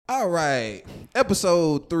All right.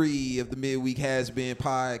 Episode 3 of the Midweek Has Been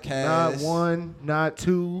podcast. Not 1, not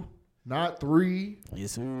 2, not 3.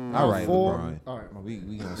 Yes, sir. All right, 4. LeBron. All right, We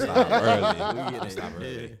going to stop early. We going to stop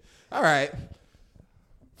early. All right.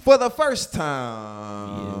 For the first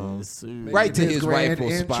time, Yes, sir. right to his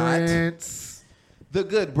rightful spot, the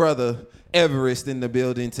good brother Everest in the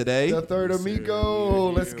building today. The third amigo.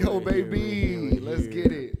 Let's go, baby. Let's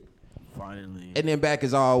get it. Finally. And then back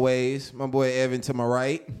as always, my boy Evan to my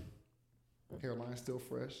right. Hairline still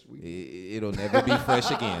fresh. It'll never be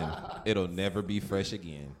fresh again. It'll never be fresh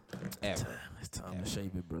again. Ever. It's time to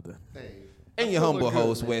shape it, brother. Hey. And your I feel humble look good,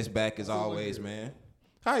 host, man. Wes, back as I feel always, good. man.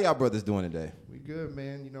 How y'all brothers doing today? We good,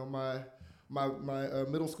 man. You know, my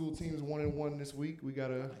middle school team's 1-1 this week. We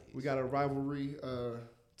got a rivalry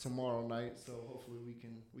tomorrow night, so hopefully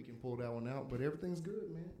we can pull that one out. But everything's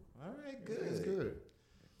good, man. All right, Everything's good.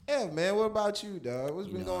 Yeah, man. What about you, dog? What's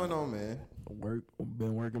been going on, man?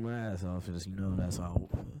 Been working my ass off. Just, that's why I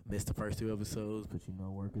missed the first 2 episodes. But,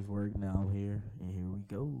 work is work. Now I'm here, and here we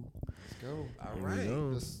go. Let's go. All Here we right.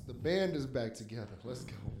 go. The band is back together. Let's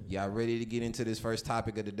go. Y'all ready to get into this first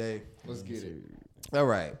topic of the day? Let's get it. All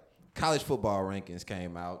right. College football rankings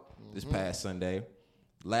came out this past Sunday.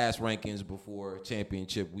 Last rankings before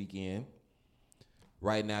championship weekend.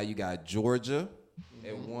 Right now you got Georgia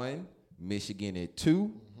at 1, Michigan at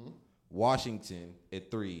 2, Washington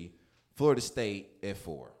at 3, Florida State at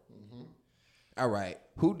 4. All right.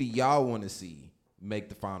 Who do y'all want to see make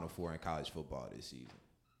the Final Four in college football this season?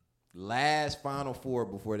 Last Final Four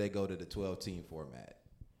before they go to the 12-team format.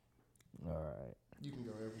 All right. You can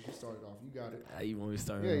go, Evans. You started off. You got it. You want me to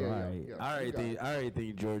start? Yeah. All right. Yeah. I already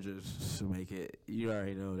think Georgia should make it. You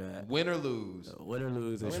already know that. Win or lose. Win or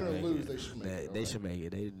lose, they should Win or make lose, it. they should make it. They All should make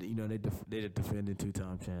it. They the defending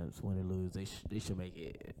 2-time champs. Win or lose, they should make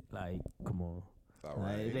it. Like, come on. All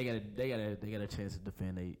right. They got a chance to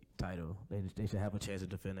defend a title. They should have a chance to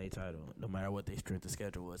defend a title, no matter what their strength of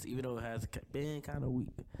schedule was. Even though it has been kind of weak.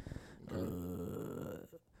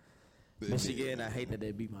 Michigan, I hate that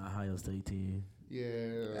they beat my Ohio State team.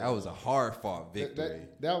 Yeah. That was a hard-fought victory.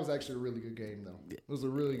 That was actually a really good game, though. It was a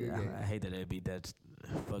really good game. I hate that they beat that.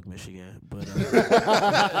 Fuck Michigan, but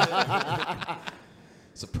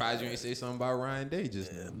Surprised you ain't say something about Ryan Day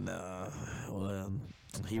just now. nah. Well,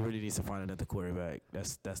 he really needs to find another quarterback.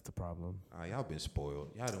 That's the problem. Y'all been spoiled.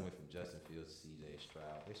 Y'all done went from Justin Fields to C.J. Stroud.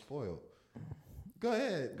 They spoiled. Go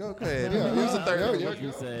ahead. Go ahead. Yeah, Who's the third? yeah, Like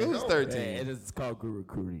you said, Who's 13? It's called good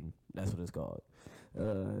recruiting. That's what it's called.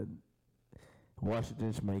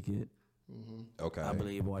 Washington should make it. Okay. I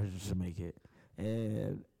believe Washington should make it.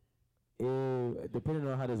 And depending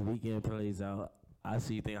on how this weekend plays out, I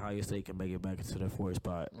think Ohio State can make it back into the 4th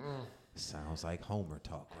spot. Sounds like Homer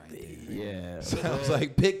talk right there. Yeah. Sounds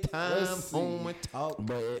like big time Let's see. Homer talk.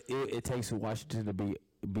 But it takes Washington to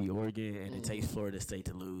beat Oregon, and it takes Florida State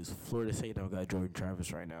to lose. Florida State don't got Jordan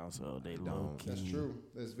Travis right now, so they low key. That's true.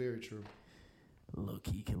 That's very true. Low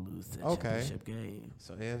key can lose the Okay. championship game.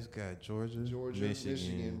 So Ev's got Georgia,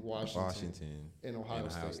 Michigan, Washington, and Ohio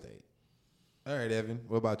State. All right, Evan.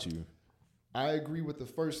 What about you? I agree with the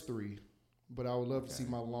first 3, but I would love to see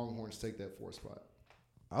my Longhorns take that 4th spot.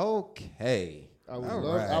 Okay. I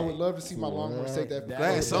would love to see my Longhorns take that.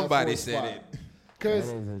 Glad somebody 4th said spot. it.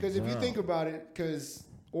 Because if you think about it, because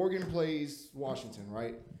Oregon plays Washington,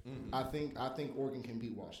 right? I think Oregon can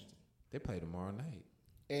beat Washington. They play tomorrow night.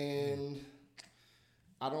 And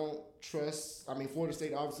I don't trust. I mean, Florida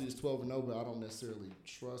State obviously is 12-0, but I don't necessarily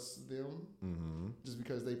trust them just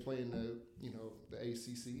because they play in the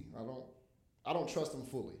ACC. I don't trust them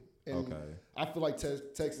fully. And I feel like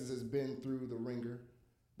Texas has been through the ringer.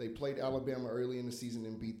 They played Alabama early in the season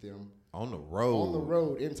and beat them On the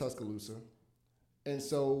road in Tuscaloosa. And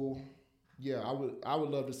so, yeah, I would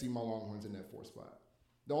love to see my Longhorns in that 4th spot.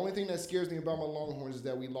 The only thing that scares me about my Longhorns is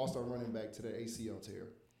that we lost our running back to the ACL tear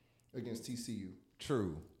against TCU.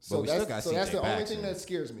 True. So but we still got that's the CJ only Baxter. thing that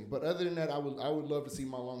scares me. But other than that, I would love to see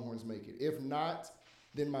my Longhorns make it. If not,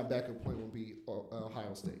 then my backup point will be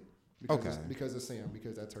Ohio State. Because of Sam,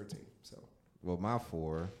 because that's her team. So, Well, my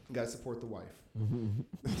 4. you got to support the wife.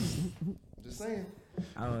 Just saying.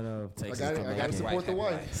 I don't know if Texas I can make got to it. support the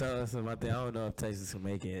wife. So my thing, I don't know if Texas can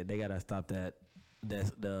make it. They gotta stop that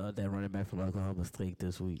running back from Oklahoma State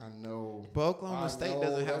this week. I know. But Oklahoma State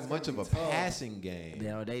doesn't have much of a passing game.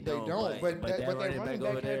 They They don't. But that running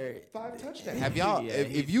back had 5 touchdowns. Have y'all, Yeah, if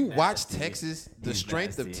he's you watch nasty. Texas, the He's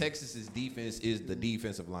strength of nasty. Texas's defense is the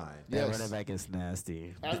defensive line. That Yes. running back is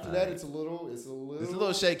nasty. After that, it's a little It's a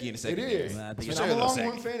little shaky in the It second is. game. I think And it's I'm a a little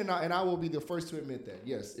Longhorn shaky. fan, and I will be the first to admit that.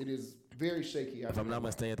 Yes, it is Very shaky. If I'm not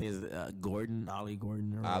mistaken, I think it's Gordon, Ollie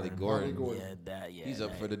Gordon. Ollie Gordon. Yeah, He's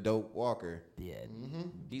up for the dope Walker. Yeah.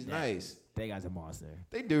 He's nice. That guy's a monster.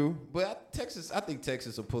 They do, but I think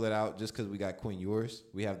Texas will pull it out just because we got Quinn Ewers.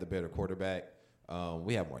 We have the better quarterback.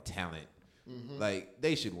 We have more talent. Like,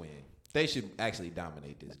 they should win. They should actually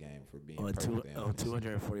dominate this game for being perfectly honest.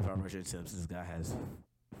 245 rushing attempts, this guy has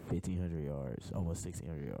 1,500 yards, almost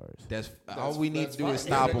 1,600 yards. That's all we need to do fine. is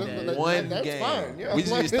stop him one That's game. fine. Yeah, We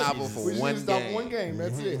just need to stop him for we just one need to stop game. one game.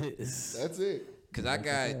 That's it. That's it. Because I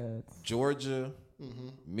got Georgia,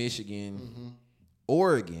 Michigan,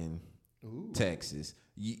 Oregon, Texas.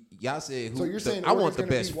 Y'all said who? So you're saying I want Oregon's the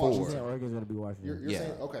gonna best beat Washington? You four. think Oregon's going to be Washington? You're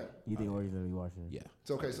saying okay. You think Oregon's going to be Washington? Yeah.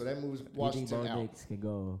 It's okay. So that moves You think Washington Bo out. Nix can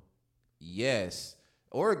go? Yes.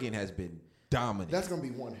 Oregon has been dominant. That's gonna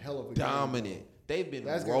be one hell of a dominant. game. They've been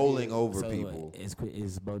That's gonna rolling be- over So people.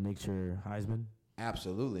 is Bo Nix your Heisman?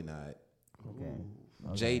 Absolutely not. Okay.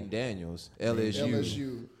 Jaden Daniels, LSU.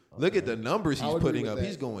 LSU. Look at the numbers he's I'll agree putting with up. that.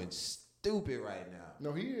 He's going stupid right now.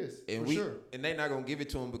 No, he is And for sure. and they're not gonna give it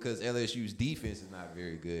to him because LSU's defense is not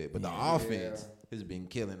very good, but the offense has been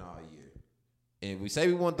killing all year. And we say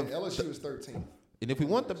we want And LSU is 13th. and if we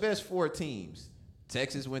want the best four teams,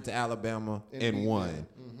 Texas went to Alabama and beat won. them.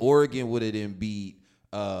 Oregon would have then beat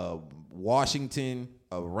Washington,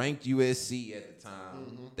 a ranked USC at the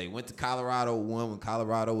time. They went to Colorado, won when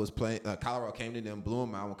Colorado was playing. Colorado came to them, blew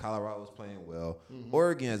them out when Colorado was playing well.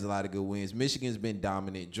 Oregon has a lot of good wins. Michigan's been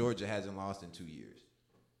dominant. Georgia hasn't lost in 2 years.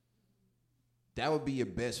 That would be your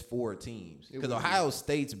best four teams. Because Ohio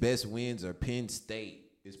State's best wins are Penn State.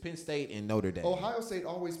 It's Penn State and Notre Dame. Ohio State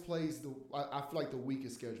always plays I feel like the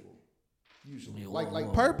weakest schedule. Usually,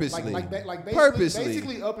 like Purposely. like Purposely.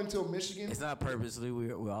 basically up until Michigan. It's not purposely.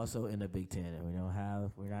 We're also in the Big Ten, and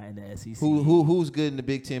we're not in the SEC. Who's good in the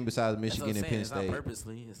Big Ten besides That's what I'm Michigan and saying. Penn It's State? not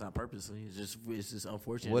purposely. It's not purposely. It's just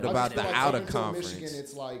unfortunate. What I about just feel the like out up of until conference? Michigan,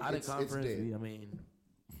 it's like out of it's conference? dead. I mean,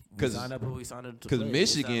 we 'Cause- signed up who we signed up to Because play.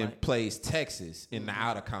 Michigan plays Texas in the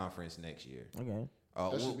out of conference next year. Okay.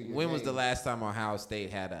 That should be a When was game. the last time Ohio State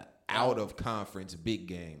had an out of conference big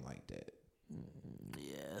game like that?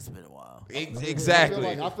 Yeah, it's been a while. Exactly.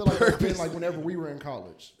 I feel like it's been like whenever we were in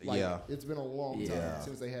college. Like, Yeah. it's been a long time Yeah.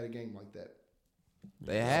 since they had a game like that.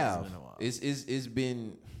 They It's have. been a while. It's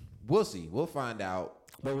been. We'll see. We'll find out.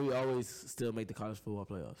 But we always still make the college football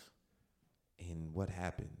playoffs, And what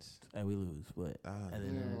happens? and we lose. But at the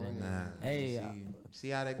end of the day, Nah. Hey, see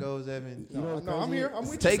how that goes, Evan? you know what's No, I'm crazy? here. I'm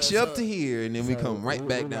with you. Takes you So- up to here, and then we come right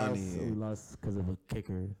back down We here lost because of a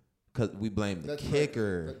kicker. because we blame the That's right.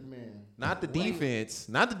 kicker, But, man, not the defense.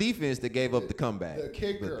 Not the defense that gave up the comeback. the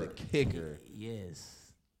kicker. but the kicker.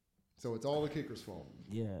 Yes. So it's all the kicker's fault.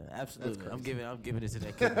 Yeah, absolutely. I'm crazy. giving it to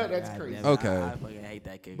that kicker. That's God crazy. damn it. Okay. I fucking hate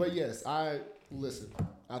that kicker. But yes, listen.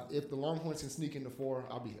 If the Longhorns can sneak into 4,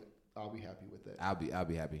 I'll be happy with that. I'll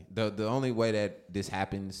be happy. The only way that this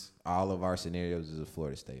happens, all of our scenarios, is if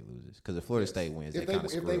Florida State loses. Because if Florida State wins, If they kind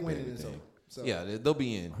of if they win it, it's over. everything. So, Yeah, they'll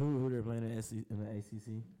be in. Who they're playing in the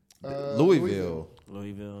ACC? Louisville.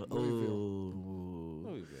 Louisville. Louisville.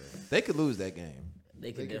 Ooh. They could lose that game.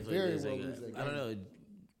 They could They could definitely very lose well that lose game. that I don't know.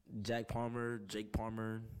 Jake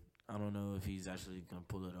Palmer. I don't know if he's actually gonna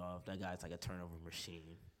pull it off. That guy's like a turnover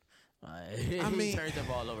machine. He mean- turns the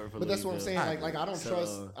ball over for But that's what I'm saying. Louisville. Like I don't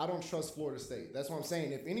So- trust Florida State. That's what I'm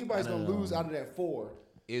saying. If anybody's I gonna know. lose out of that 4,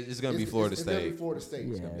 It's going to be Florida it's gonna State. be Florida State,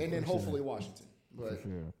 Yeah, and then for hopefully Washington. But For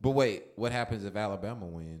sure. But wait, what happens if Alabama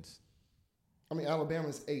wins? I mean,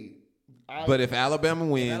 Alabama's 8. But if Alabama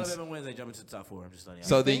If wins, Alabama wins, they jump into the top 4. I'm just telling you.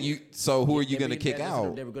 so then think? who are you They going to beat- kick they're-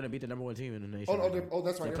 out? They were going to beat the number 1 team in the nation.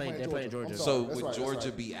 That's right. They're playing Georgia. I'm So sorry. That's would right, that's Georgia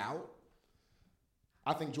right. be out?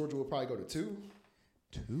 I think Georgia will probably go to 2.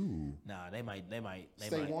 2. Nah, they might.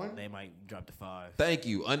 Stay 1? They might drop to 5. Thank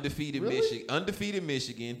you. Undefeated Really?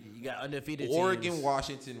 Michigan. You got undefeated Oregon, teams.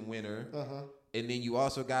 Washington winner. And then you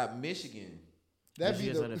also got Michigan.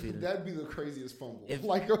 Michigan's undefeated. That'd be the craziest fumble If-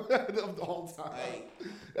 like of the all time.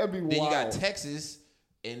 That'd be Then wild. you got Texas,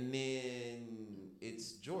 and then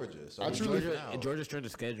it's Georgia. So I who's truly- losing out? Georgia's strength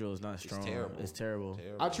of schedule is not strong. It's terrible.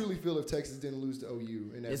 I truly feel if Texas didn't lose to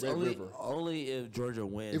OU in that It's Red only River. if Georgia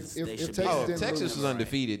wins, If they Texas should be. Oh, if didn't Texas lose. was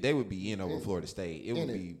undefeated, they would be in over In- Florida State. It in would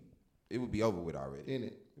it. be. It would be over with already. In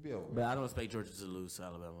it. It'd be over. But I don't expect Georgia to lose to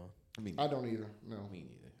Alabama. I don't either. No. Me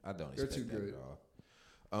neither. I don't They're expect too that good.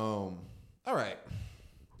 at all. All right.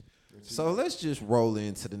 So let's just roll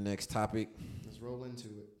into the next topic. Let's roll into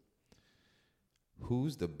it.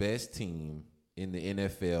 Who's the best team in the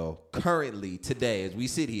NFL currently today, as we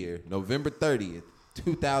sit here, November 30th,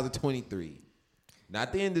 2023?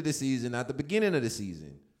 Not the end of the season, not the beginning of the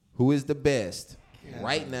season. Who is the best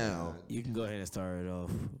right now? You can go ahead and start it off.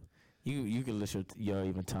 You can list your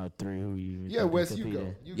even top three. Who you even Yeah, think Wes, could you be go.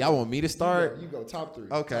 there. Y'all want me to start? You go top 3.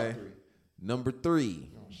 Okay. Top 3. Number 3.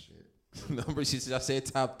 Oh shit. Number. I said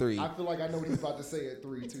top 3. I feel like I know what he's about to say at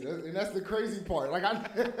 3 too, and that's the crazy part. Like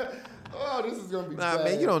oh, this is gonna be Nah, bad.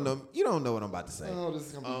 man, you don't know. You don't know what I'm about to say. Oh, this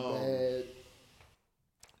is gonna be bad.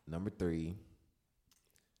 Number 3.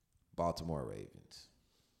 Baltimore Ravens.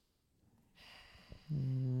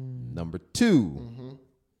 Number 2.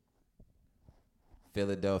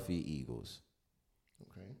 Philadelphia Eagles.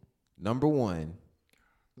 Okay. Number 1.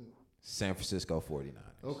 San Francisco 49ers.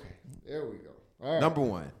 Okay. There we go. All right.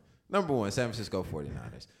 Number one, San Francisco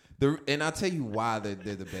 49ers. And I'll tell you why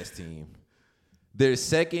they're the best team. They're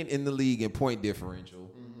second in the league in point differential.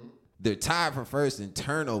 They're tied for first in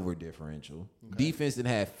turnover differential. Okay. Defense done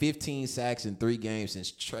had 15 sacks in 3 games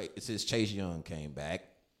since Chase Young came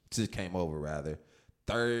over.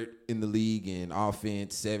 Third in the league in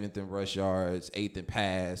offense, 7th in rush yards, 8th in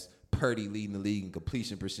pass. Purdy leading the league in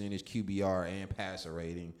completion percentage, QBR, and passer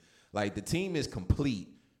rating. Like, the team is complete.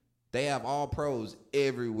 They have all pros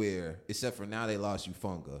everywhere, except for now they lost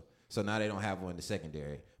Ufunga. So now they don't have one in the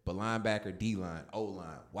secondary. But linebacker, D-line,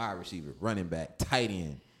 O-line, wide receiver, running back, tight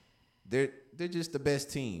end. They're just the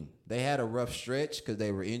best team. They had a rough stretch because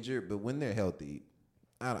they were injured, but when they're healthy,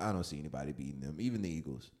 I don't see anybody beating them, even the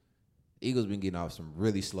Eagles. Eagles been getting off some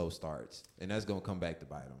really slow starts, and that's going to come back to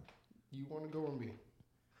bite them. You want to go or me?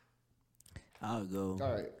 I'll go.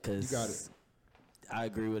 All right, you got it. I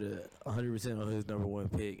agree with 100% on his number 1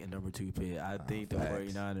 pick and number 2 pick. I think the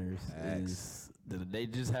 49ers they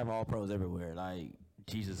just have all pros everywhere. Like,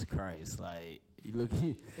 Jesus Christ. Like, you look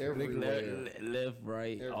left,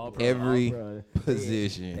 right, all pros. Every all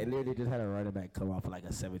position. They literally just had a running back come off like a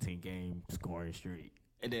 17-game scoring streak.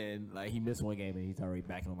 And then, like, he missed 1 game, and he's already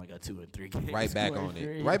back on, like, a 2 and 3 game. Right back on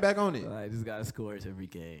it. Right back on it. Like, this guy scores every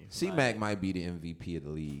game. C-Mac might be the MVP of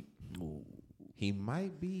the league. Ooh. He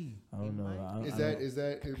might be. I don't know. Is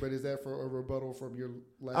that for a rebuttal from your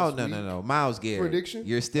last week? No. Myles Garrett. Prediction?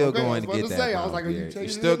 You're still going to get that. I was like, you're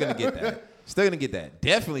still going to get that. Still going to get that.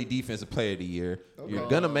 Definitely Defensive Player of the Year. Okay. You're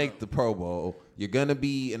going to make the Pro Bowl. You're going to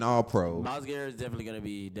be an All-Pro. Myles Garrett is definitely going to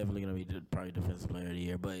be probably Defensive Player of the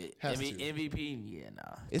Year. But MVP, yeah,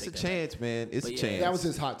 nah. It's a chance, man. It's a chance. That was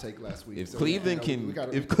his hot take last week. If Cleveland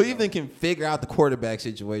can figure out the quarterback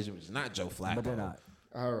situation, which is not Joe Flacco. But they're not.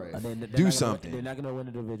 All right. Do something. They're not going to win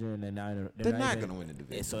the division. They're not going to win the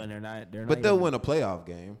division. So they're not. But they'll win a playoff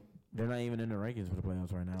game. They're not even in the rankings for the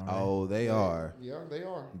playoffs right now. Right? Oh, they are. Yeah, they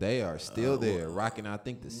are. They are still there, rocking. I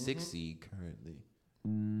think the 6th seed currently.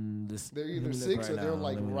 They're either 6 or they're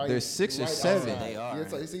like right. They're 6 or 7. Outside. They are.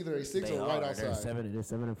 Yeah, it's either a 6 or right outside. They're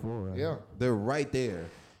 7 and 4. Right? Yeah, they're right there.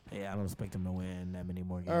 Yeah, I don't expect them to win that many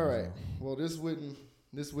more games. All right. Well, this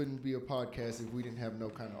wouldn't be a podcast if we didn't have no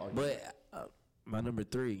kind of argument. But my number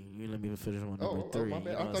 3. You let me finish on number 3. My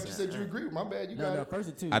bad. I thought you said you agreed with my bad. You got it. First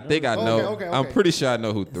and 2. I think I know. Okay. I'm pretty sure I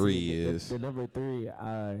know who 3 is. The number 3,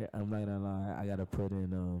 I'm not gonna lie. I gotta put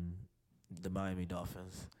in the Miami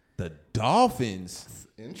Dolphins. The Dolphins.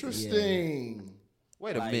 Interesting. Yeah.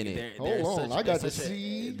 Wait a minute. Hold on. I got to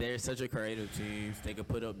see. They're such a creative team. They can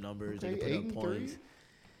put up numbers. They can put up points.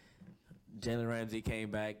 Jalen Ramsey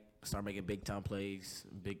came back, started making big time plays,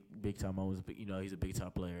 big time moments. But he's a big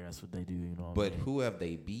time player. That's what they do. But who have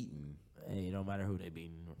they beaten? Hey, it don't matter who they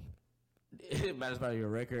beaten. It matters about your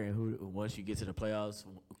record and who. Once you get to the playoffs,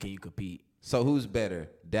 can you compete? So who's better,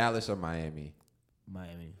 Dallas or Miami?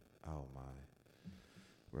 Miami. Oh my.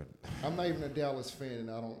 I'm not even a Dallas fan, and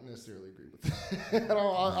I don't necessarily agree with that.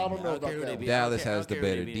 I don't know about that. Dallas has the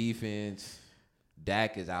better defense.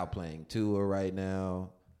 Dak is outplaying Tua right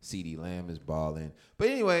now. CeeDee Lamb is balling. But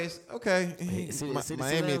anyways, okay.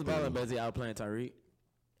 Miami is balling, but is he outplaying Tyreek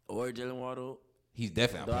or Jalen Waddle? He's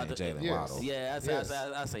definitely outplaying Jalen Waddle. Yeah,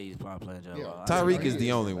 I say he's probably playing Jalen Waddle. Tyreek is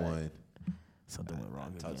the only one. Something went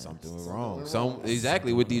wrong. Something went wrong. So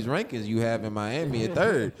exactly with these rankings you have in Miami at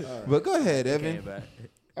 3rd. Right. But go ahead, Evan.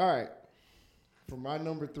 All right. For my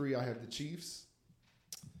number 3, I have the Chiefs.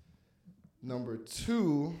 Number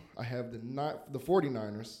 2, I have the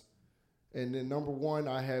 49ers. And then number 1,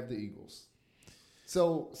 I have the Eagles.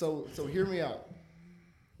 So hear me out.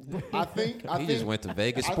 I think he just went to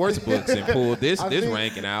Vegas Sportsbooks and pulled this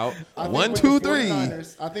ranking out. 1, 2, 3.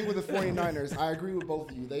 I think with the 49ers, I agree with both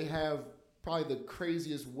of you. They have probably the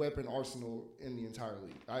craziest weapon arsenal in the entire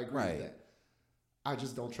league. I agree with that. I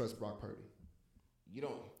just don't trust Brock Purdy. You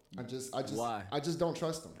don't. Why? I just don't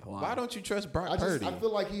trust him. Why don't you trust Brock Purdy? I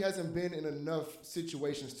feel like he hasn't been in enough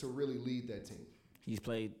situations to really lead that team. He's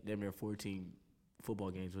played damn near 14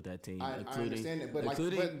 football games with that team, I understand that, but but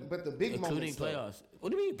the big including moments, playoffs.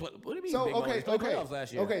 What do you mean? What do you mean? So big moments? Playoffs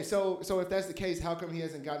last year. Okay. So if that's the case, how come he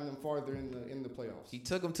hasn't gotten them farther in the playoffs? He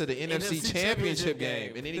took him to the NFC Championship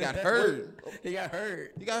game, and then he got hurt. He got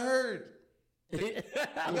hurt.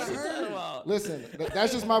 Listen,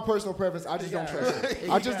 that's just my personal preference. I just don't trust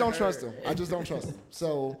him. I just don't trust him.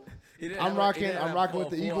 So I'm rocking with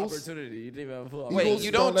the Eagles. Wait,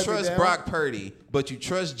 you don't trust Brock Purdy, but you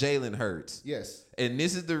trust Jalen Hurts. Yes. And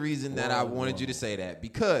this is the reason that I wanted you to say that,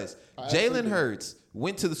 because Jalen Hurts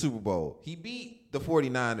went to the Super Bowl. He beat the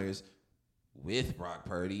 49ers with Brock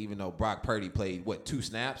Purdy, even though Brock Purdy played, 2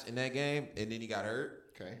 snaps in that game, and then he got hurt.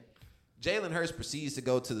 Okay. Jalen Hurts proceeds to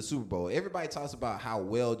go to the Super Bowl. Everybody talks about how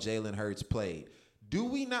well Jalen Hurts played. Do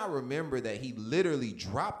we not remember that he literally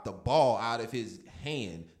dropped the ball out of his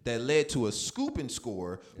hand that led to a scoop and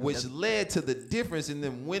score, which led to the difference in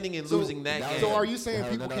them winning and losing that game? So are you saying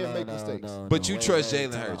people can't make mistakes? But you trust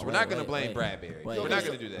Jalen Hurts. We're not going to blame Bradbury. We're not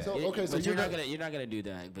going to do that. So you're not gonna do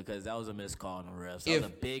that because that was a missed call on the refs. That was a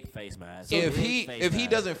big face mask. If he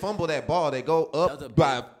doesn't fumble that ball, they go up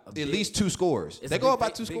by at least 2 scores. They go up by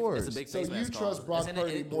 2 scores. It's a big face so mask you trust Brock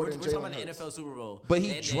Purdy more than Jalen Hurts? We're talking about the NFL Super Bowl. But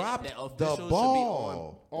he dropped the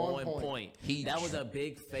ball. On point. That was a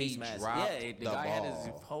big face mask. Yeah, the guy had his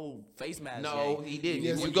whole face mask. No, he didn't.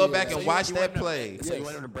 If you go back and watch that play. So you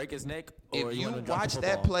want him to break his neck? If you watch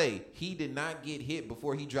that play, he did not get hit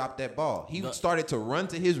before he dropped that ball. He started to run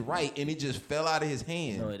to his right, and it just fell out of his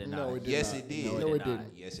hand. No, it did not. No, it did yes, not. it did. No, it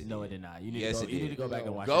didn't. Yes, it did. No, it did not. You need to go back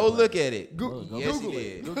and watch it. Go look at it. Yes, Google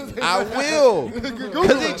it it. did. I will.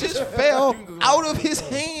 Because it just fell out of his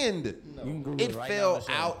hand. It fell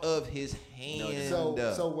out of his hand.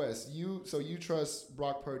 So Wes, you trust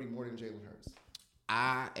Brock Purdy more than Jalen Hurts?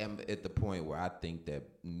 I am at the point where I think that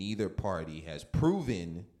neither party has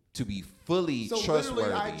proven to be fully trustworthy.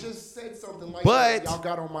 Literally, I just said something like that. Y'all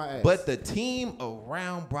got on my ass. But the team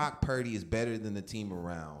around Brock Purdy is better than the team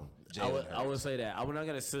around Jalen Hurts. I would say that. I'm not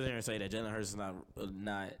gonna sit there and say that Jalen Hurts is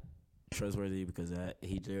not trustworthy because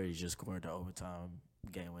he literally just scored the overtime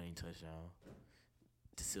game-winning touchdown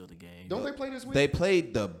to seal the game. Don't they play this week? They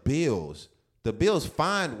played the Bills. The Bills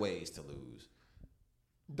find ways to lose.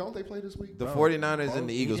 Don't they play this week? The 49ers and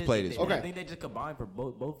the Eagles play this week. Okay. I think they just combined for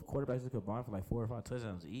both quarterbacks just combined for like 4 or 5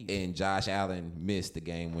 touchdowns each. And Josh Allen missed the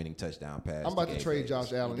game-winning touchdown pass. I'm about to trade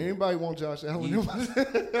Josh Allen. Anybody want Josh Allen?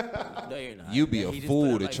 No, you're not. You'd be a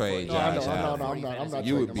fool to trade Josh Allen. No, I'm not.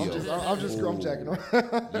 You would be I'm jacking him.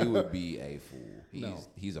 You would be a fool.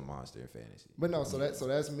 He's a monster in fantasy. But no, so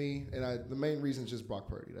that's me, and the main reason is just Brock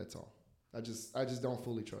Purdy. That's all. I just don't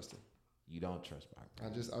fully trust him. You don't trust Brock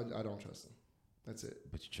Purdy. I don't trust him. That's it.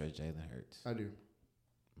 But you trust Jalen Hurts. I do.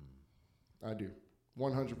 I do.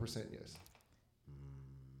 100% yes.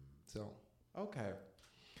 So okay.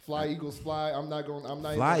 Fly Eagles fly. I'm not even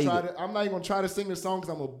gonna try to sing the song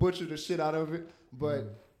because I'm gonna butcher the shit out of it.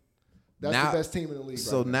 But that's the best team in the league.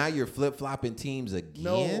 So now you're flip flopping teams again.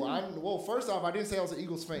 No, first off, I didn't say I was an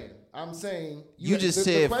Eagles fan. I'm saying you just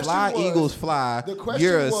said fly Eagles fly.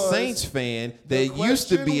 You're a Saints fan that used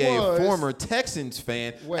to be a former Texans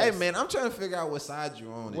fan. Hey man, I'm trying to figure out what side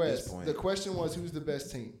you're on at this point. The question was who's the best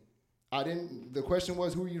team. The question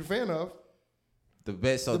was who are you a fan of. The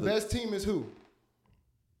best team is who.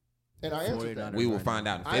 And I answered that. We will find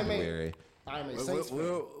out in February. I'm a Saints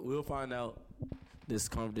fan. We'll find out. This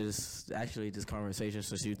conversation.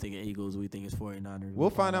 So you think Eagles, we think it's 49ers. We'll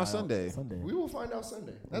find out Sunday. We will find out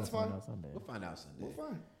Sunday. That's fine. We'll find out Sunday. We're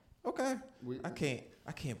fine. Okay. I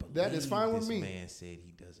can't believe that is fine with me. This man said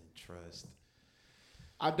he doesn't trust.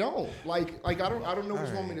 I don't. Like I don't know what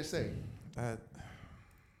you want me to say. I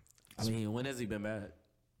mean, when has he been bad?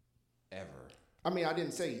 Ever. I mean, I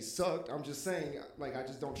didn't say he sucked. I'm just saying, like, I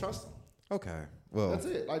just don't trust him. Okay. Well, that's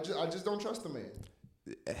it. I just don't trust the man.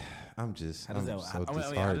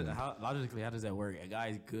 Logically, how does that work? A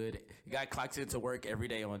guy's good. A guy clocks into work every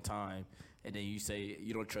day on time, and then you say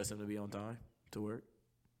you don't trust him to be on time to work?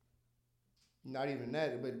 Not even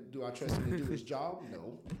that, but do I trust him to do his job?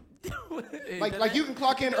 No. like you can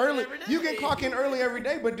clock in early. You can clock in early every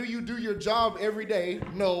day, but do you do your job every day?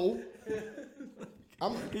 No.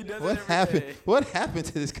 What happened? What happened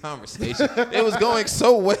to this conversation? It was going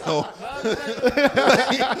so well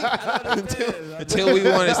until we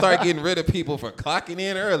wanted to start getting rid of people for clocking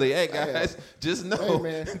in early. Hey guys, just know,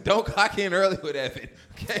 don't clock in early with Evan.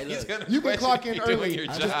 Okay, he's gonna you can clock in early. Your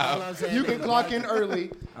job. You can clock in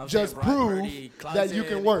early. Just prove that you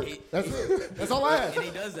can work. That's it. That's all I ask. And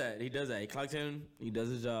he does that. He clocks in. He does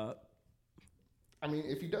his job. I mean,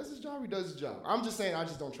 if he does his job, he does his job. I'm just saying I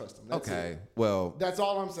just don't trust him. That's it. Well, that's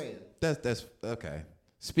all I'm saying. That's okay.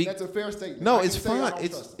 That's a fair statement. No, it's fine.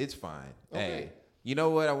 It's fine. Okay. Hey, You know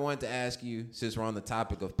what I wanted to ask you, since we're on the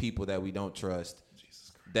topic of people that we don't trust,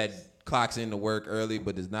 that clocks into work early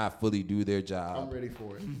but does not fully do their job. I'm ready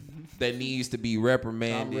for it. That needs to be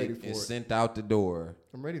reprimanded and sent out the door.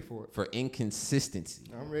 I'm ready for it. For inconsistency.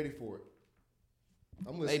 I'm ready for it.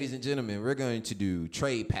 I'm listening. Ladies and gentlemen, we're going to do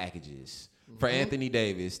trade packages for Anthony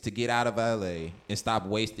Davis to get out of LA and stop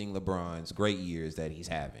wasting LeBron's great years that he's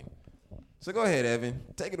having. So go ahead, Evan.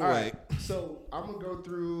 Take it away. Right. So I'm going to go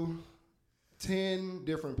through 10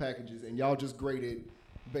 different packages, and y'all just grade it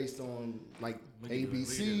based on like A, B,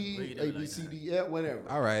 C, D, F, whatever.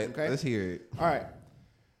 All right. Okay? Let's hear it. All right.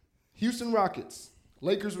 Houston Rockets.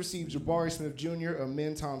 Lakers receive Jabari Smith Jr.,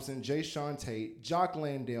 Amen Thompson, Jayshawn Tate, Jock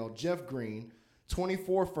Landale, Jeff Green,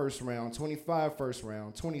 24 first round, 25 first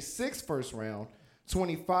round, 26 first round,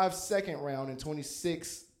 25 second round, and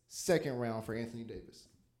 26 second round for Anthony Davis.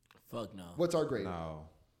 Fuck no. What's our grade? No.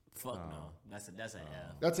 Fuck no. That's an F.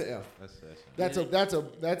 That's an F.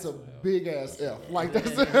 That's a big ass F. Like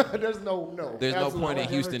there's no. There's no point in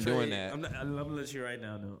Houston doing that. I'm gonna let you right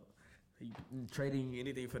now. No. Trading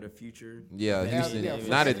anything for the future. Yeah, Houston.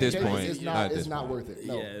 Not at this point. It's not worth it.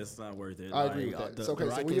 No. Yeah, it's not worth it. I agree with that.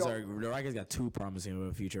 The Rockets got too promising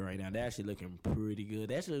of a future right now. They're actually looking pretty good.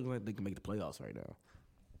 They actually look like they can make the playoffs right now.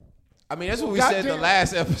 I mean, that's what we said the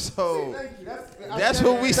last episode. Thank you. That's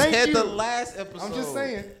what we said the last episode. I'm just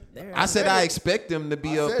saying. I said I expect them to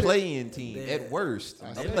be a play-in team at worst.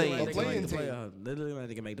 A play-in team. They look like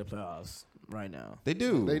they can make the playoffs right now. They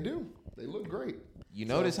do. They look great. You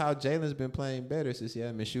notice how Jalen's been playing better since he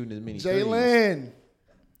hasn't been shooting as many Jalen,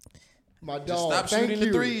 my dog. Just stop shooting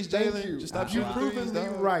the threes, Jalen. You. Just stop You've proven me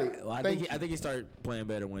right. Well, I think he started playing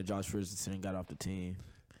better when Josh Richardson got off the team.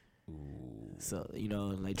 So,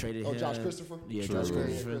 they traded him. Josh Christopher? Yeah, True. Josh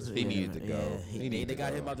Christopher. He needed to go. Yeah, they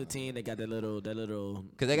got him off the team. They got that little.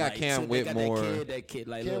 Because they got Cam Whitmore. That kid,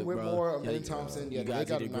 like, Cam look, Whitmore, bro. Amen Thompson. Yeah, you guys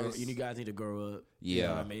they got nice. You guys need to grow up. Yeah. You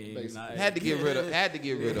know what I mean? Had to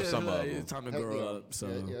get rid of some of them. It's time to grow up. So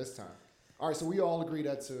yeah, it's time. All right, so we all agree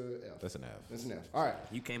that's a F. That's an F. That's an F. All right.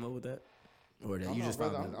 You came up with that? Or that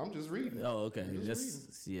I'm just reading. Oh, okay.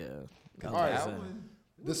 Yeah. All right.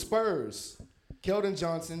 The Spurs. Keldon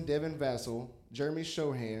Johnson, Devin Vassell, Jeremy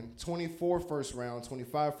Shohan, 24 first round,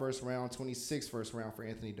 25 first round, 26 first round for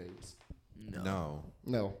Anthony Davis. No.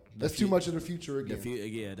 That's too much of the future again.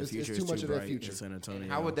 The future is too much of that future. San Antonio.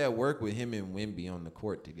 How would that work with him and Wemby on the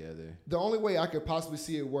court together? The only way I could possibly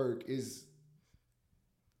see it work is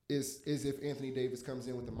if Anthony Davis comes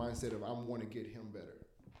in with the mindset of I want to get him better.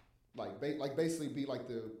 Like basically be like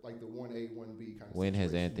the 1A 1B kind of. When situation.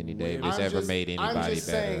 has Anthony Davis ever made anybody better? I'm just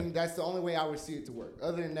saying that's the only way I would see it to work.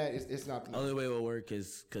 Other than that, it's not. The only way it will work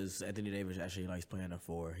is because Anthony Davis actually likes playing a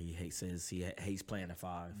 4. He hates playing a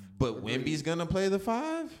 5. But Wemby's gonna play the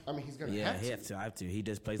 5. I mean, he's gonna. Yeah, have he to. have to. He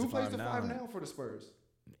just plays Who the 5 plays the now. 5 now for the Spurs?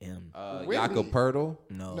 Him. Jakob Poeltl?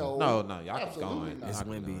 No. Jakob's gone. It's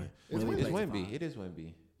Wemby. It's Wemby. It is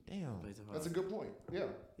Wemby. Damn. That's a good point. Yeah.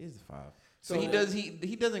 It is the 5. So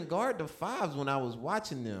he doesn't guard the 5s when I was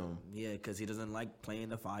watching them. Yeah, because he doesn't like playing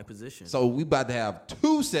the 5 position. So we about to have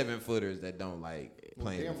 2 7-footers that don't like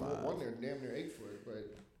playing the 5. One there damn near 8 foot,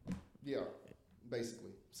 but yeah, basically.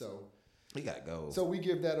 So he gotta go. So we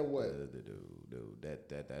give that a what?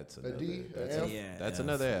 That's a another D, that's F? that's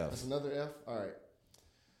another F. That's another F. All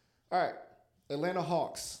right. Atlanta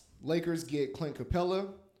Hawks. Lakers get Clint Capella,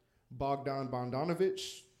 Bogdan Bogdanovic.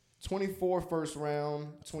 24 first round,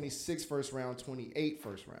 26 first round, 28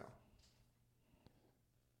 first round.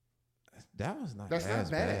 That was not. That's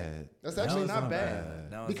not bad. That's actually not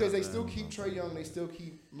bad. Because they still keep Trae Young, they still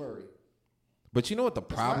keep Murray. But you know what the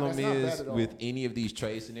problem is with any of these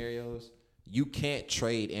trade scenarios? You can't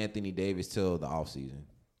trade Anthony Davis till the offseason.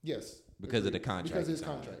 Yes. Because of the contract. Because of his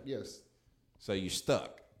contract, yes. So you're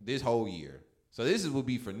stuck this whole year. So this will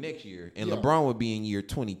be for next year, and LeBron would be in year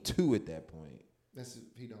 22 at that point. That's if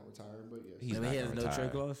he don't retire, but yes. He's he has no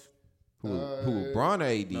trade clause? Who? LeBron or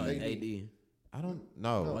AD? No, AD. I don't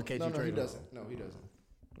know. Why can't you trade him? He doesn't. No, he doesn't.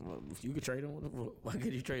 Well, if you could trade him, why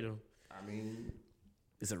could you trade him? I mean,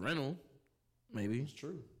 it's a rental, maybe. It's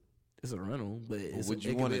true. It's a rental, but it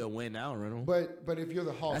could be a win now rental. But if you're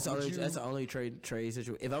the Hawks, that's the only trade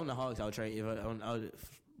situation. If I'm the Hawks, I'll trade. If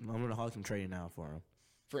I'm the Hawks, I'm trading now for him.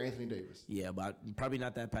 For Anthony Davis. Yeah, but probably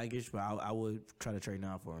not that package. But I would try to trade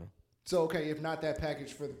now for him. So okay, if not that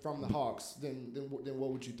package from the Hawks, then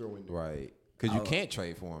what would you throw in there? Right, because you can't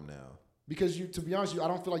trade for him now. Because to be honest, I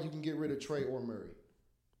don't feel like you can get rid of Trae or Murray.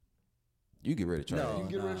 You get rid of Trae. No, you can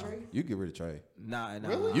get rid of Trae. You get rid of Trae. Nah.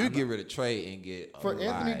 Really? You get rid of Trae and get for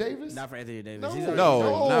Anthony Davis. Not for Anthony Davis.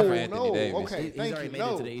 No, not for Anthony Davis. Okay, he's already made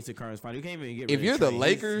it to the Eastern Conference Final. You can't even get rid if of you're Trae. the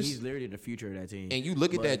Lakers, he's literally the future of that team. And you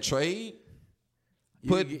look at that trade.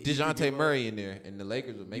 Put DeJounte Murray in there, and the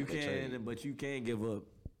Lakers would make that trade. But you can give up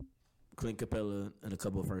Clint Capella and a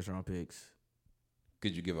couple of first-round picks.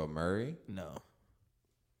 Could you give up Murray? No.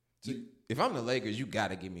 If I'm the Lakers, you got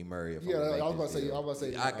to give me Murray. I was about to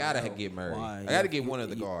say. I got to get Murray. Why? I got to get one of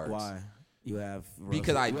the guards. Why? You have Russell,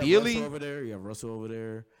 because ideally you have Russell over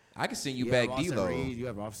there. I can send you back D'Lo. You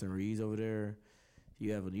have Austin Reeves over there.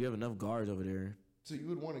 You have enough guards over there. So you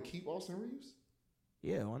would want to keep Austin Reeves?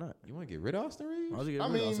 Yeah, why not? You want to get rid of Austin Reeves? Why would you get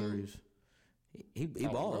rid of Austin Reeves? He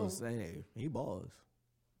balls. He balls.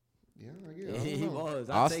 Yeah, I guess. He balls.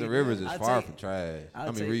 Austin Rivers is far from trash.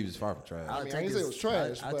 Reeves is far from trash. I didn't say it was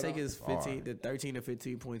trash. I take his 13 to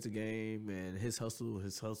 15 points a game and his hustle,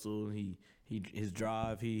 his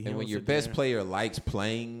drive. And when your best player likes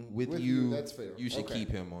playing with you, that's fair. You should keep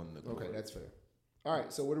him on the court. Okay, that's fair. All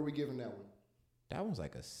right, so what are we giving that one? That one's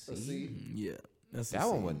like a C. A C? Yeah. That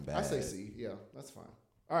one wasn't bad. I say C. Yeah, that's fine.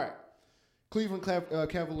 All right. Cleveland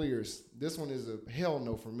Cavaliers. This one is a hell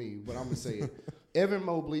no for me, but I'm going to say it. Evan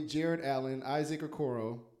Mobley, Jared Allen, Isaac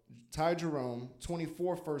Okoro, Ty Jerome,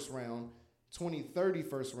 24 first round, 2030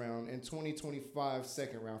 first round, and 2025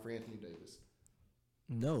 second round for Anthony Davis.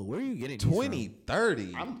 No, where are you getting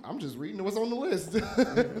 2030? I'm just reading what's on the list.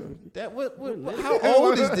 How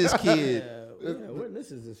old is this kid? What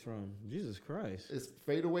list is this from? Jesus Christ. It's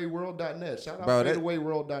fadeawayworld.net. Shout out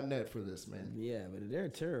fadeawayworld.net for this, man. Yeah, but they're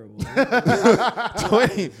terrible.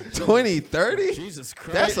 2030? Jesus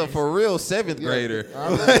Christ. That's a for real seventh grader.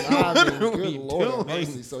 Good Lord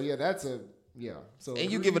mercy. So, yeah, that's a... Yeah. So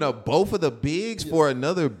and you giving up both of the bigs for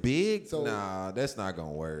another big? So, nah, that's not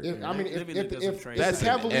gonna work. If the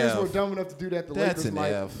Cavaliers were dumb enough to do that, the Lakers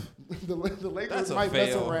might. The Lakers might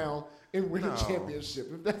mess around and win a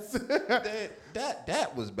championship. If that's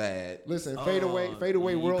that was bad. Listen,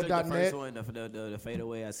 fadeawayworld.net. The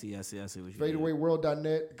fadeaway. I see what you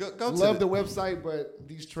fadeawayworld.net. Go Love the website, but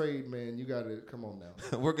these trade, man, you got to come on now.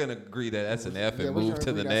 We're gonna agree that that's an F and move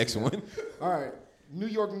to the next one. All right, New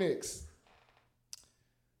York Knicks.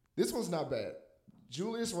 This one's not bad.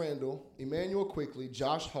 Julius Randle, Emmanuel Quickley,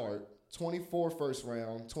 Josh Hart, 24 first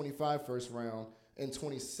round, 25 first round, and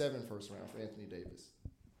 27 first round for Anthony Davis.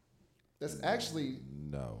 That's actually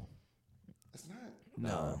no. It's not.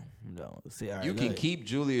 No. See, you can keep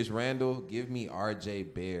Julius Randle. Give me R.J.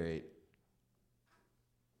 Barrett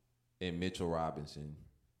and Mitchell Robinson.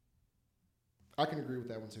 I can agree with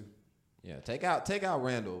that one too. Yeah, take out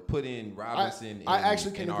Randall. Put in Robinson. I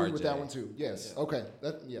actually can agree RJ. with that one too. Yes. Yeah. Okay.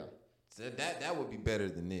 So that would be better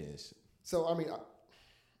than this. So I mean,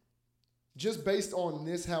 just based on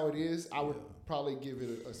this how it is, I would probably give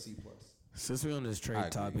it a C+. Since we're on this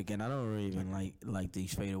trade topic, and I don't really even like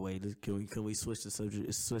these fadeaways, can we switch the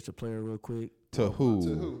subject? Switch the player real quick. To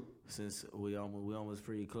who? Since we almost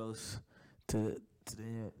pretty close to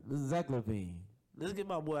the this is Zach LaVine. Let's get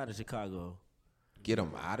my boy out of Chicago. Get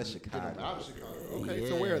him out of Chicago. Okay,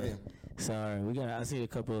 so where are they? Sorry, I see a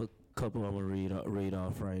couple I'm gonna read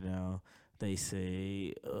off right now. They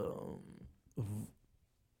say,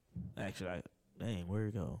 actually, where'd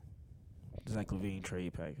it go? Zach LaVine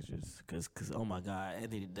trade packages, cause oh my God,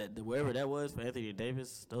 Anthony, wherever that was for Anthony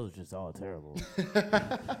Davis, those are just all terrible.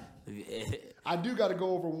 I do got to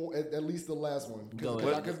go over at least the last one. Go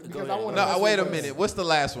ahead. No, wait a minute. What's the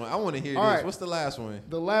last one? I want to hear this. Right. What's the last one?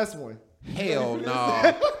 The last one. Hell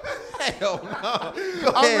no. Hell no.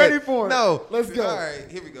 I'm ready for it. No. Let's go. All right,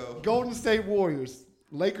 here we go. Golden State Warriors.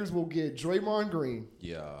 Lakers will get Draymond Green.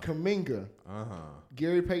 Yeah. Kuminga.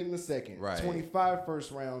 Gary Payton II. Right. 25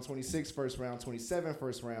 first round, 26 first round, 27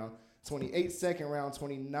 first round, 28 second round,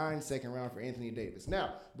 29 second round for Anthony Davis.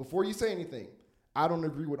 Now, before you say anything, I don't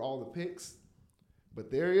agree with all the picks. But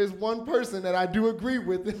there is one person that I do agree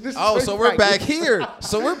with in this. So we're back here.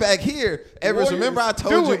 Evers, remember I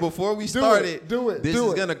told you before we started, this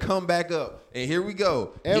is going to come back up. And here we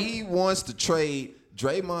go. He wants to trade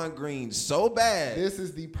Draymond Green so bad. This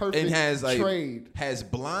is the perfect trade. Has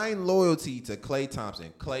blind loyalty to Klay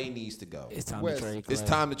Thompson. Klay needs to go. It's time to trade Klay. It's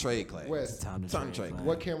time to trade Klay. West, it's time to trade Klay.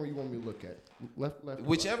 What camera you want me to look at? Left.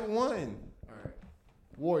 Whichever one. All right.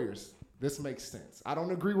 Warriors. This makes sense. I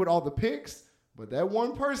don't agree with all the picks. But that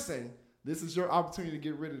one person, this is your opportunity to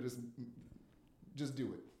get rid of this. Just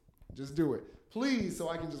do it. Just do it. Please, so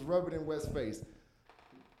I can just rub it in West's face.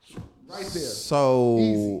 Right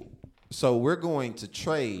there. So we're going to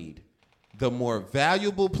trade the more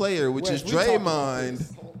valuable player, which is Draymond,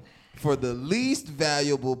 for the least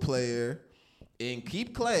valuable player and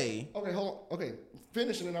keep Klay. Okay, hold on. Okay.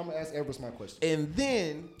 Finish, and then I'm going to ask Everest my question. And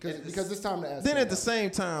then... Because it's time to ask. Then at the same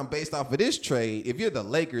time, based off of this trade, if you're the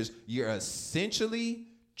Lakers, you're essentially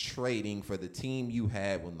trading for the team you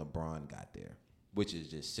had when LeBron got there. which is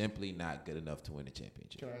just simply not good enough to win a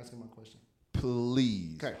championship. Can I ask him my question?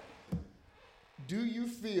 Please. Okay. Do you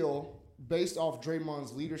feel, based off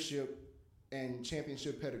Draymond's leadership and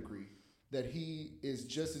championship pedigree, that he is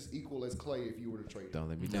just as equal as Klay if you were to trade him? Don't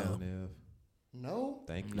let me down, Nev. No?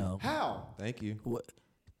 Thank you. No. How? Thank you. What?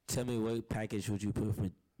 Tell me what package would you put for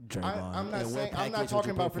Draymond? I'm not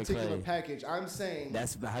talking about particular package. I'm saying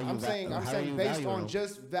that's how you. I'm saying based on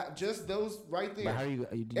just those right there. But how you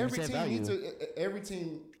every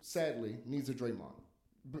team sadly needs a Draymond.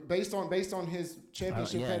 Based on his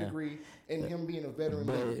championship pedigree and him being a veteran.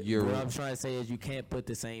 But what I'm trying to say is you can't put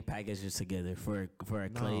the same packages together for a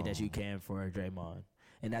Klay that you can for a Draymond,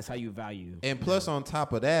 and that's how you value. And plus, on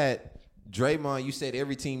top of that, Draymond, you said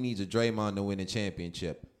every team needs a Draymond to win a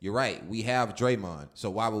championship. You're right. We have Draymond. So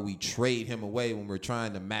why would we trade him away when we're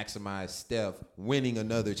trying to maximize Steph winning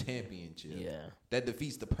another championship? Yeah. That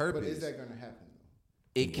defeats the purpose. But is that going to happen?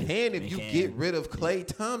 It can if you get rid of Klay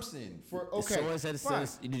Thompson. Fine.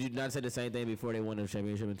 Did you not say the same thing before they won the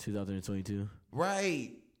championship in 2022?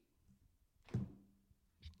 Right.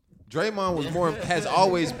 Draymond was has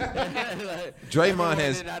always. Draymond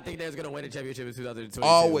has. Did not think they was going to win the championship in 2022.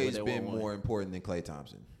 Always been more important than Klay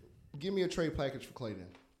Thompson. Give me a trade package for Klay then.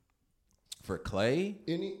 For Klay?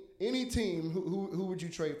 Any team, who would you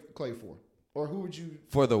trade Klay for? Or who would you...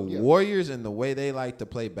 For the Warriors and the way they like to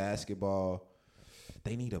play basketball,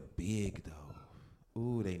 they need a big, though.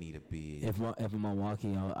 Ooh, they need a big. If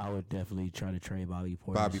Milwaukee, I would definitely try to trade Bobby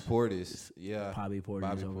Portis. Bobby Portis, yeah. Bobby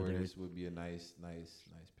Portis would be a nice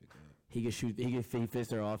pickup. He can shoot. He fits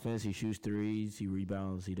their offense. He shoots threes. He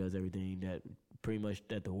rebounds. He does everything that pretty much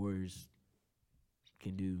that the Warriors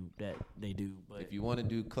can do that they do. But if you want to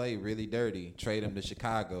do Klay really dirty, trade him to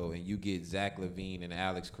Chicago and you get Zach LaVine and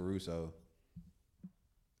Alex Caruso.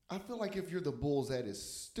 I feel like if you're the Bulls, that is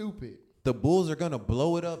stupid. The Bulls are going to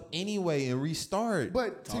blow it up anyway and restart.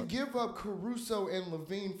 But to give up Caruso and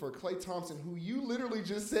LaVine for Klay Thompson, who you literally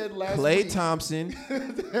just said last week. Klay Thompson,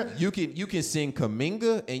 you can send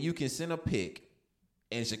Kuminga and you can send a pick.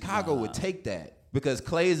 And Chicago would take that because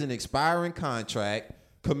Klay is an expiring contract.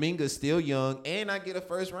 Kuminga's still young, and I get a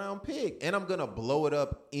first-round pick. And I'm going to blow it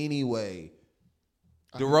up anyway.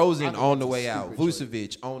 DeRozan on the way out.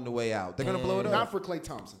 Vucevic on the way out. They're going to blow it up. Not for Klay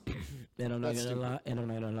Thompson. And I'm not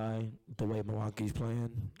gonna lie. The way Milwaukee's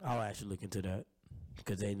playing, I'll actually look into that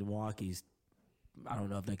because Milwaukee's. I don't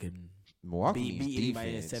know if they can beat anybody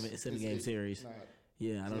in a seven-game series.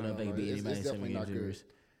 I don't know if they can beat anybody in a seven-game series.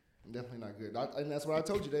 Definitely not good. And that's what I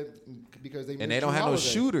told you that because they don't have no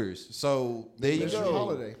shooters. So there you go.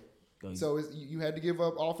 Holiday. So you had to give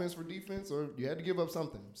up offense for defense, or you had to give up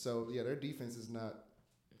something. So yeah, their defense is not.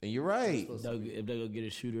 And you're right. If they go get a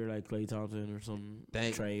shooter like Klay Thompson or some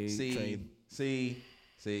trade. See,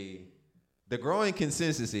 the growing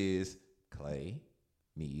consensus is Klay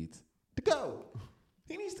needs to go.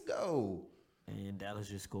 He needs to go. And Dallas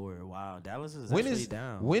just scored. Wow, Dallas is actually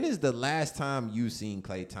down. When is the last time you seen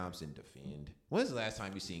Klay Thompson defend? When is the last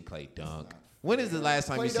time you seen Klay dunk? When is the last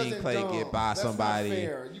time you seen Klay get by somebody? Not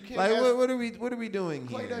fair. You can't like what are we doing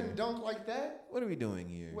here? Klay doesn't dunk like that. What are we doing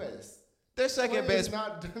here? Wes. Their second best.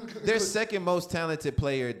 Their second most talented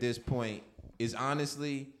player at this point is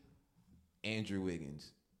honestly Andrew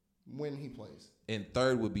Wiggins. When he plays. And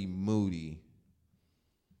third would be Moody.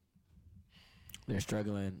 They're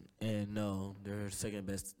struggling, and their second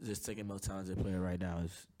most talented player right now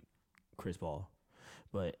is Chris Paul.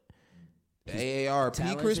 But the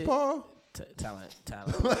AARP Chris Paul? Talent.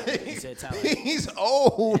 He said talent. He's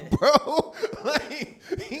old, bro.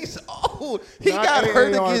 He's old. He got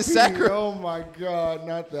hurt against Sacramento. Oh my God,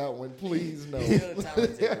 not that one. Please no.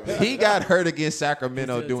 He got hurt against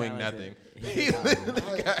Sacramento doing nothing. He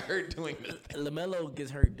literally got hurt doing nothing. LaMelo gets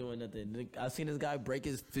hurt doing nothing. I've seen this guy break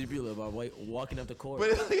his fibula by walking up the court.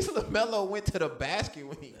 But at least LaMelo went to the basket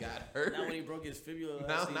when he got hurt. Not when he broke his fibula.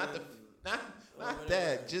 Not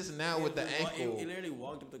that. Just now with the ankle. He literally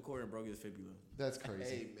walked up the court and broke his fibula. That's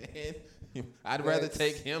crazy. Hey, man. I'd rather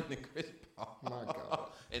take him than Chris Paul. My God.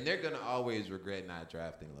 And they're going to always regret not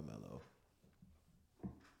drafting LaMelo.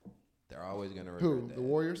 They're always going to regret that. The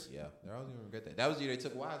Warriors? Yeah, they're always going to regret that. That was the year they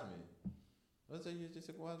took Wiseman. What was the year they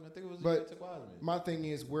took Wiseman? I think it was the year they took Wiseman. My thing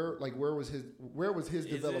is, where was his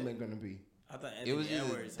development going to be? I thought it was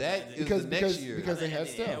Edwards. The next year. Because they had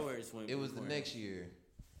Steph. It was the next year.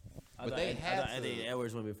 But they had Anthony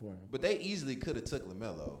Edwards went before him. But they easily could have took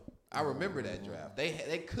LaMelo. I remember that draft.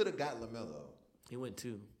 They could have got LaMelo. He went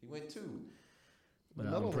 2. But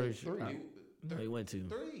LaMelo went 3. No, he went 2.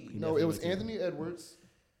 3. No, it was Anthony Edwards,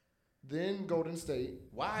 then Golden State.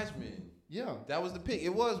 Wiseman. Yeah. That was the pick.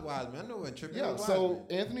 It was Wiseman. I know it tripping. Yeah, so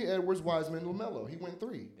Anthony Edwards, Wiseman, LaMelo. He went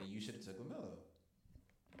 3. And you should have took LaMelo.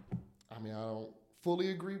 mean, I don't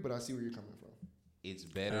fully agree, but I see where you're coming from. It's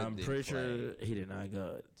better. I'm pretty sure he did not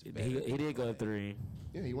go. He did go 3.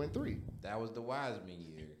 Yeah, he went 3. That was the Wiseman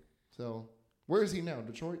year. So where is he now?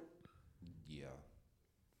 Detroit? Yeah.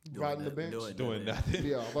 Riding the bench? Doing nothing.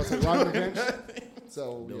 Yeah, I'm about to say riding the bench.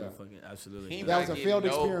 So, doing yeah. fucking absolutely. That was a failed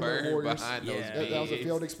experiment, Warriors. Yeah. That was a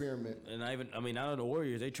failed experiment. And out of the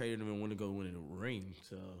Warriors, they traded him and wanted to go win a ring.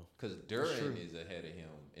 So because Duran is ahead of him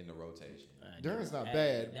in the rotation. Duran's not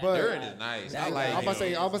bad, but Duran is nice. I like him. I'm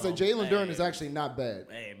about to say Jalen Duran is actually not bad.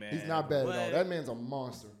 Hey, man. He's not bad at all. That man's a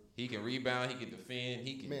monster. He can rebound. He can defend.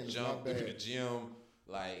 He can jump to the gym.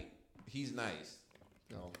 Like, he's nice.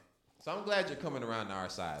 No. So I'm glad you're coming around to our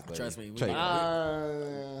side. Buddy. Trust me.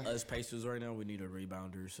 Us Pacers right now, we need a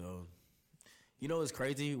rebounder. So, you know what's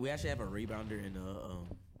crazy? We actually have a rebounder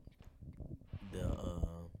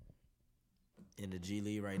in the G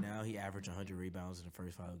League right now. He averaged 100 rebounds in the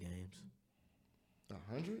first 5 games.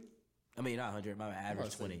 100? I mean, not 100. My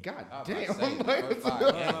average 20. God damn. 20 a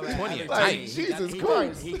like, night. Jesus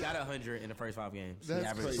Christ. He got 100 in the first 5 games. That's he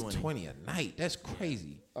averaged crazy. 20 a night. That's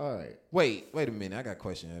crazy. All right. Wait a minute. I got a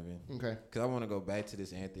question, Evan. Okay. Because I want to go back to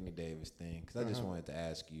this Anthony Davis thing. Because I just wanted to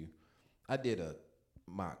ask you. I did a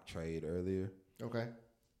mock trade earlier. Okay.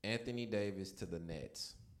 Anthony Davis to the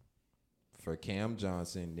Nets for Cam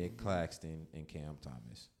Johnson, Nick Claxton, and Cam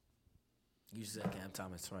Thomas. You said Cam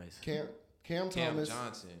Thomas twice. Cam Thomas.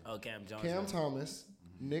 Johnson. Oh, Cam Johnson. Cam Thomas,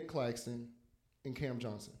 Nick Claxton, and Cam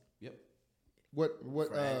Johnson. Yep. What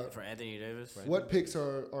for Anthony Davis? What picks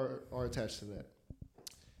are attached to that?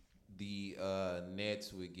 The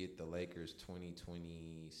Nets would get the Lakers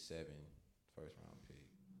 2027 first round pick.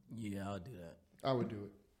 Yeah, I'll do that. I would do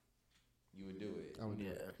it. You would do it. I would do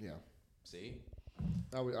it. Yeah. See?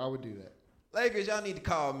 I would do that. Lakers, y'all need to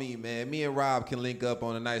call me, man. Me and Rob can link up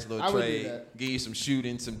on a nice little trade. Give you some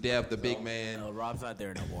shooting, some depth, big man. No, Rob's not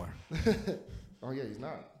there no more. Oh, yeah, he's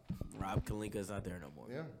not. Rob Kalinka's not there no more.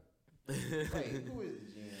 Yeah. Wait, who is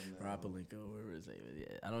the GM now? Rob Kalinka, whatever his name is.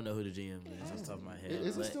 Yeah, I don't know who the GM is off the top of my head.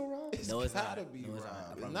 Is it still Rob? No, it's gotta be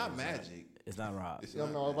Rob. It's not Magic. It's not Rob. No,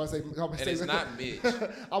 I'm about to say, it's not Mitch.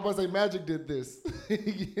 I'm about to say Magic did this.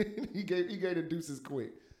 he gave the deuces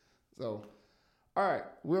quick. So, all right,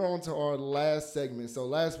 we're on to our last segment. So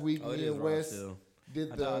last week, me and Wes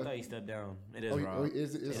did the. I thought he stepped down. It is Rob.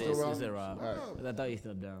 Is it still Rob? It's still Rob. All right. I thought he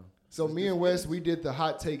stepped down. So me and Wes, we did the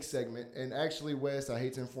hot take segment, and actually, Wes, I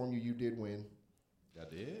hate to inform you, you did win. I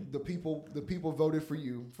did. The people voted for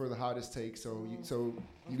you for the hottest take, so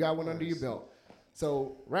you got one under your belt.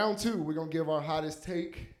 So round 2, we're gonna give our hottest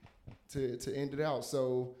take to end it out.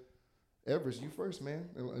 So, Everest, you first, man.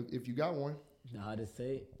 If you got one. The hottest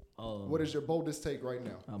take. Oh. What is your boldest take right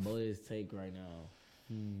now? My boldest take right now.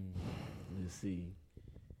 Let's see.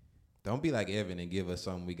 Don't be like Evan and give us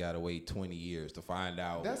something we gotta wait 20 years to find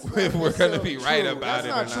out if we're gonna be right about it.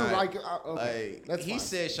 That's not true. Like, that's he fine.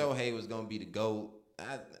 said Shohei was gonna be the GOAT.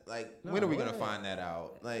 When are we gonna find that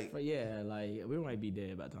out? But yeah, like we might be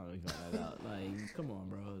dead by the time we find that out. Like, come on,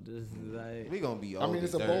 bro. This is like we gonna be old. I mean,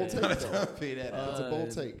 it's a bold take. Though. It's a bold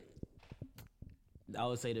take. I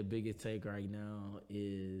would say the biggest take right now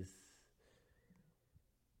is.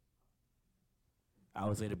 That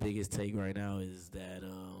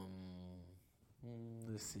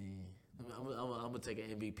let's see. I'm gonna take an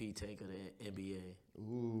MVP take of the NBA.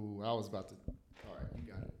 Ooh, I was about to. All right, you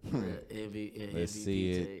got it. Let's MVP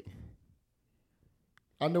see it. take.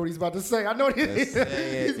 I know what he's about to say. I know what he's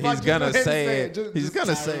gonna say it. He's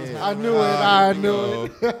gonna say it. I knew it. I knew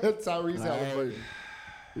it. Tyrese Halliburton.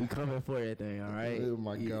 We coming for everything, all right? Oh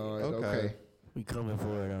my God. Okay. We coming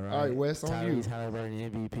for it, all right? All right, Wes, on you. Tyrese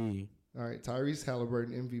Halliburton MVP. All right, Tyrese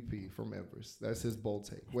Halliburton MVP from Everest. That's his bold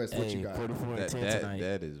take. Wes, what you got? 44 and 10 tonight.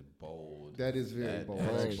 That is bold. That is very bold.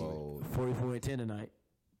 That's bold. 44 and 10 tonight.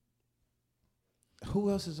 Who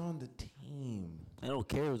else is on the team? I don't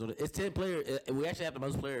care. It's 10 players. We actually have the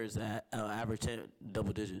most players that average 10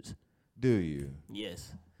 double digits. Do you?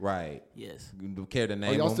 Yes. Right. Yes. You care to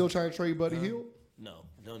name Are y'all them? still trying to trade Buddy Hield? No,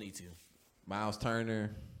 don't need to. Miles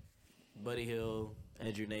Turner. Buddy Hield,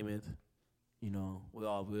 Andrew Namath. You know, we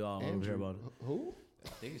all hear about him. Who? I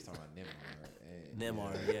think he's talking about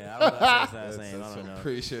Neymar, yeah. I don't know if that's his name. I don't know.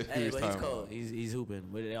 Pretty sure Hey, but he's cold. He's hooping.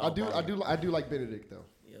 I do like Benedict though.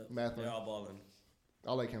 Yep. Matthew. They're all balling.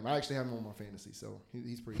 I like him. I actually have him on my fantasy, so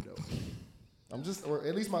he's pretty dope. Or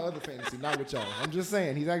at least my other fantasy, not with y'all. I'm just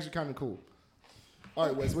saying he's actually kind of cool. All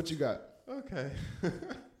right, Wes, what you got? Okay.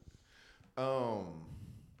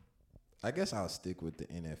 I guess I'll stick with the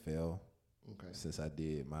NFL. Okay. Since I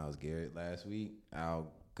did Myles Garrett last week,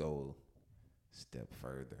 I'll go a step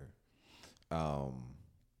further. The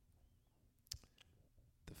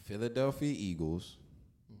Philadelphia Eagles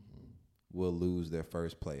will lose their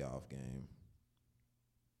first playoff game.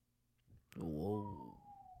 Whoa.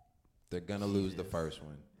 They're going to lose the first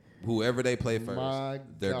one. Whoever they play first,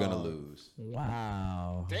 they're going to lose.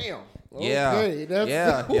 Wow. Damn. Yeah. Okay,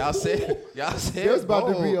 yeah. Y'all said there's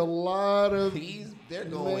about to be a lot of. They're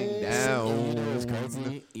going down.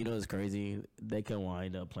 You know what's crazy? They can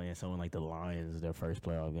wind up playing someone like the Lions their first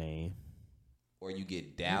playoff game. Or you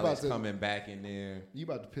get Dallas coming back in there. You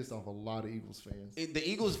about to piss off a lot of Eagles fans. The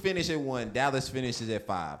Eagles finish at 1. Dallas finishes at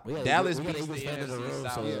 5. Dallas beats the NFC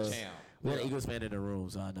South champ. We had an Eagles fan in the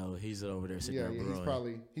room, so I know he's over there sitting there.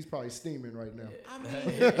 He's probably steaming right now. I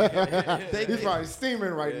mean, he's probably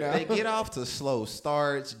steaming right now. They get off to slow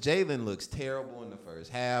starts. Jalen looks terrible in the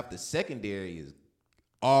first half. The secondary is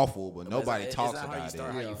awful, but nobody talks about it.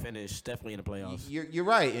 How you finish, definitely in the playoffs. You're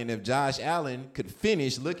right. And if Josh Allen could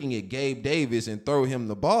finish looking at Gabe Davis and throw him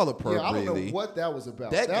the ball appropriately, I don't know what that was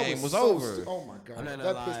about. That game was over. Oh my god! I'm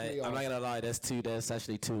not gonna lie. That's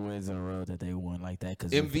actually 2 wins in a row that they won like that.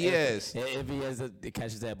 Because MVS it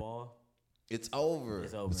catches that ball, it's over.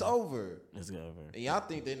 It's over. And y'all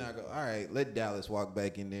think they're not going? All right, let Dallas walk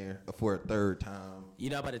back in there for a third time.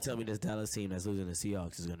 You're not about to tell me this Dallas team that's losing the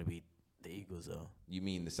Seahawks is gonna beat the Eagles, though. You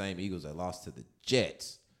mean the same Eagles that lost to the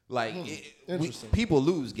Jets? Like, interesting. People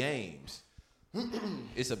lose games.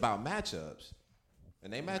 It's about matchups,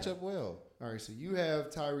 and they match up well. All right, so you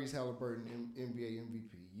have Tyrese Halliburton, NBA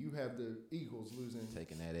MVP. You have the Eagles losing,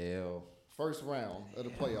 taking that L first round of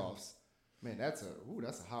the playoffs. Man, that's a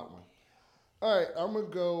hot one. All right, I'm gonna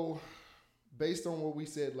go based on what we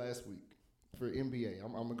said last week for NBA.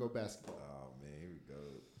 I'm gonna go basketball. Oh man, here we go.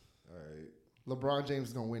 All right. LeBron James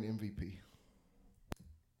is going to win MVP.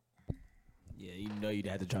 Yeah, you know you'd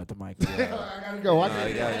have to drop the mic. I got to go.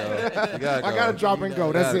 I got to drop and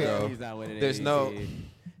go. That's it. He's not winning There's MVP.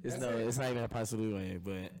 It's not even a possibility,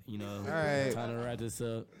 but, all right. Time to wrap this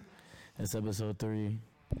up. That's episode 3.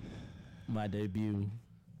 My debut.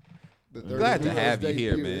 Glad to have you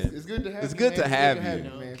here, man. It's good to have you. It's good to have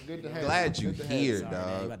you. It's good to have you. Glad you here,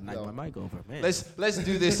 dog. You got to knock my mic over, man. Let's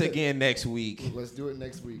do this again next week. Let's do it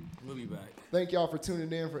next week. We'll be back. Thank y'all for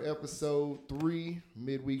tuning in for episode 3,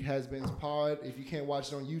 Midweek Has-Beens Pod. If you can't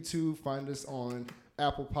watch it on YouTube, find us on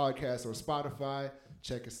Apple Podcasts or Spotify.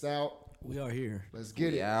 Check us out. We are here. Let's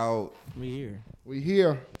get it. Out. We here. We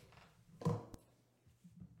here.